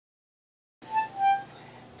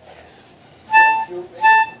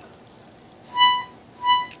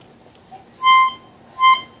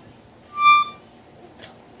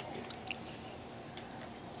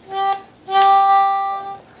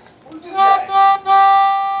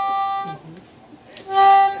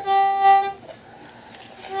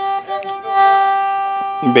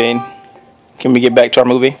Bane, can we get back to our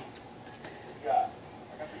movie?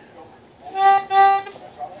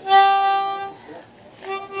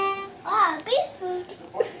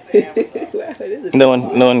 No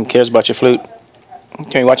one cares about your flute.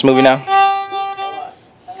 Can we watch a movie now?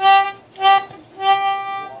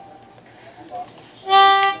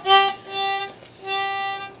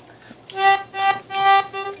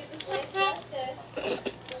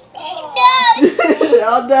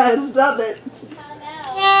 All done. Stop it.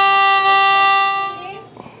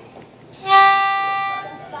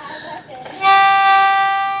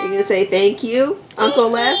 You gonna say thank you, Uncle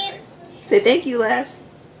Les? Say thank you, Les.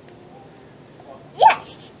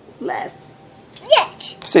 Yes. Les.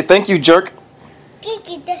 Yes. Say thank you, jerk. Thank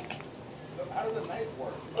you, Debo.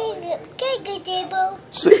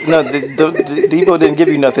 No, Debo didn't give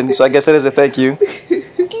you nothing, so I guess that is a thank you.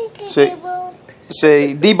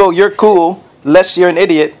 Say, Debo, you're cool. Les, you're an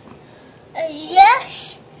idiot.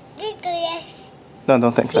 Yes. Yes. No,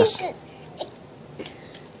 don't think Les.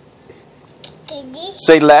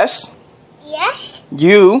 Say Les. Yes.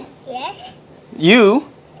 You. Yes. You.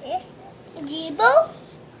 Yes. Debo.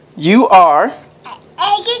 You are.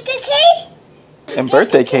 Cake. And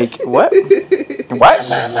birthday cake. What? What?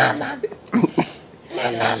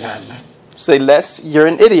 Say, Les, you're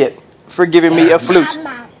an idiot for giving me a flute.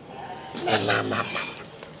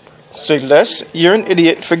 Say, Les, you're an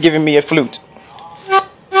idiot for giving me a flute.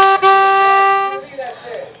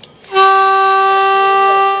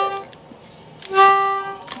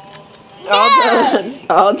 All done.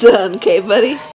 All done. Okay, buddy.